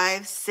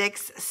 5,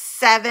 6,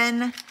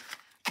 7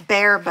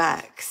 bear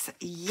bucks.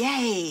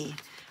 Yay.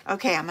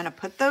 Okay, I'm gonna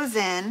put those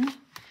in.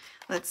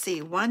 Let's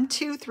see, 1,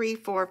 2, 3,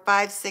 4,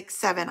 5, 6,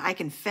 7. I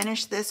can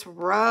finish this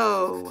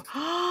row.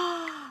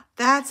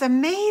 That's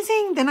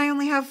amazing. Then I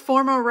only have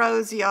 4 more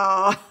rows,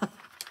 y'all.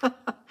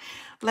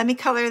 Let me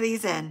color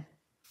these in.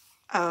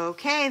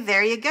 Okay,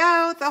 there you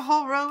go. The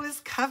whole row is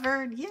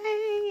covered.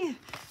 Yay.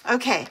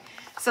 Okay,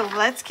 so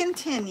let's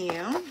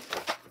continue.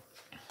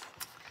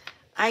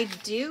 I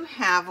do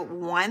have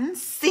 1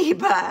 sea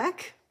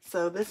buck.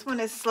 So this one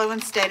is slow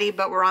and steady,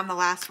 but we're on the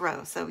last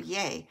row, so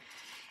yay.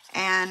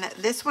 And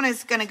this one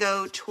is gonna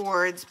go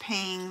towards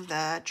paying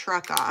the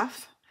truck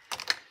off.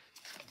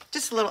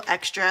 Just a little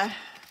extra,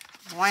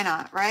 why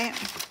not, right?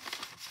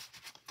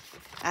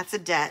 That's a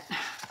debt,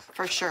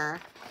 for sure.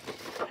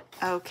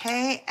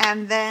 Okay,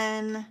 and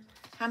then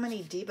how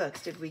many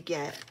D-Bucks did we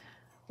get?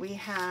 We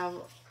have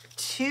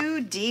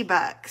 2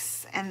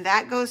 D-Bucks, and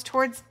that goes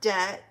towards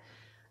debt.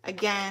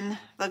 Again,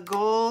 the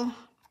goal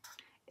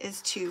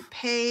is to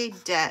pay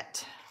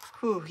debt.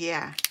 Whew,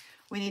 yeah,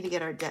 we need to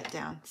get our debt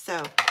down.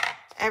 So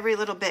every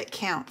little bit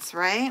counts,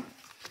 right?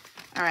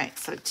 All right,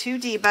 so 2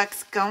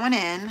 D-Bucks going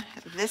in.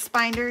 This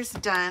binder's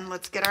done.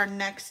 Let's get our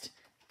next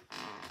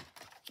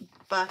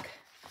buck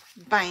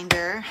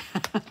binder.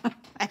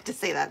 I have to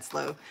say that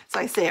slow, so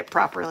I say it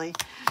properly.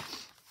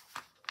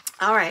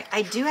 All right,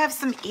 I do have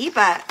some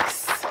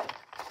E-Bucks.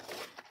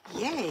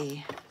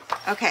 Yay.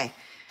 Okay,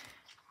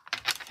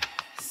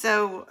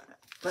 so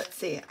let's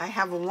see. I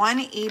have 1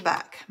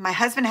 E-Buck. My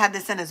husband had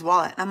this in his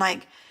wallet. I'm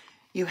like,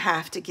 you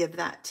have to give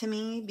that to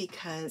me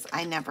because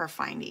I never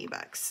find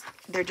E-Bucks.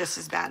 They're just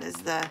as bad as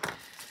the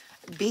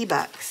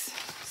B-Bucks.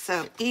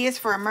 So E is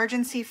for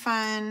emergency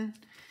fund,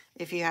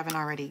 if you haven't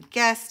already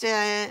guessed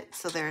it.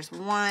 So there's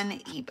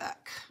 1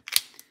 E-Buck.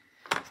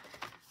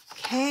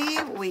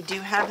 Okay, we do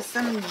have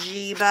some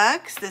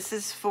G-Bucks. This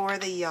is for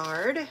the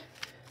yard,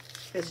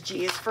 because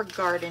G is for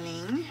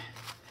gardening.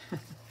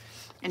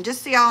 And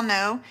just so y'all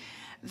know,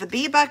 the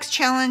B-Bucks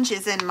challenge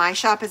is in my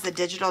shop as a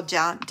digital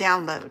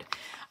download.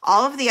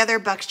 All of the other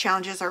Bucks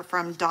challenges are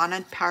from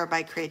Donna, Powered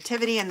by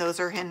Creativity, and those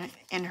are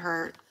in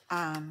her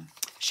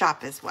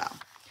shop as well.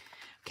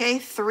 Okay,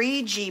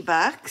 3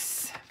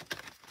 G-Bucks.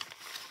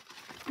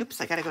 Oops,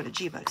 I gotta go to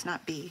G-Bucks,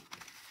 not B.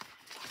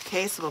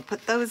 Okay, so we'll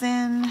put those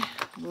in.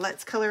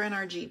 Let's color in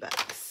our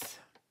G-Bucks.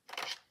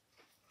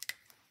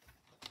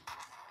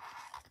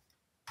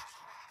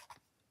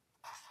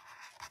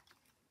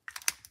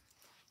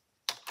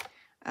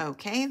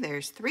 Okay,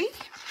 there's 3.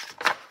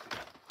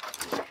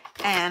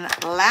 And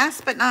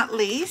last but not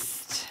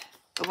least,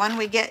 the one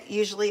we get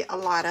usually a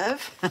lot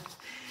of,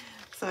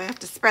 so I have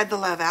to spread the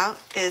love out,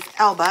 is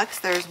L-Bucks.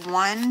 There's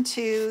 1,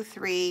 2,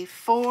 3,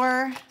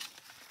 4.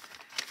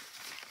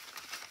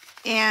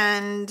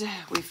 And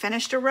we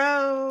finished a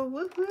row.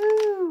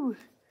 Woohoo!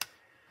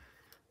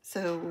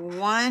 So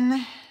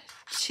 1,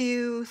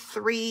 2,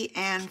 3,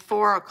 and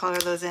 4. I'll color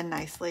those in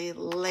nicely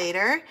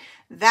later.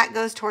 That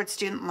goes towards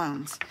student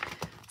loans.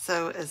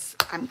 So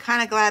I'm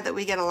kind of glad that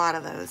we get a lot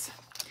of those.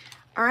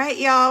 All right,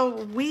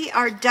 y'all, we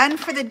are done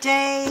for the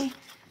day.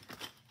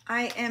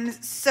 I am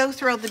so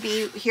thrilled to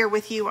be here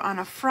with you on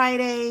a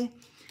Friday.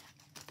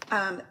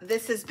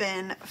 This has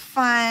been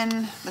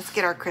fun. Let's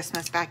get our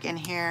Christmas back in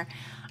here.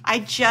 I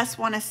just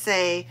want to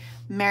say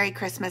Merry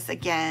Christmas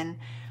again.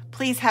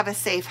 Please have a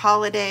safe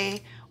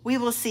holiday. We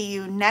will see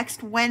you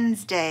next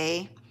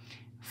Wednesday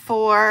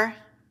for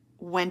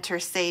Winter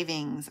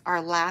Savings,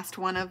 our last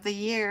one of the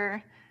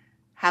year.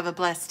 Have a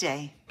blessed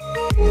day.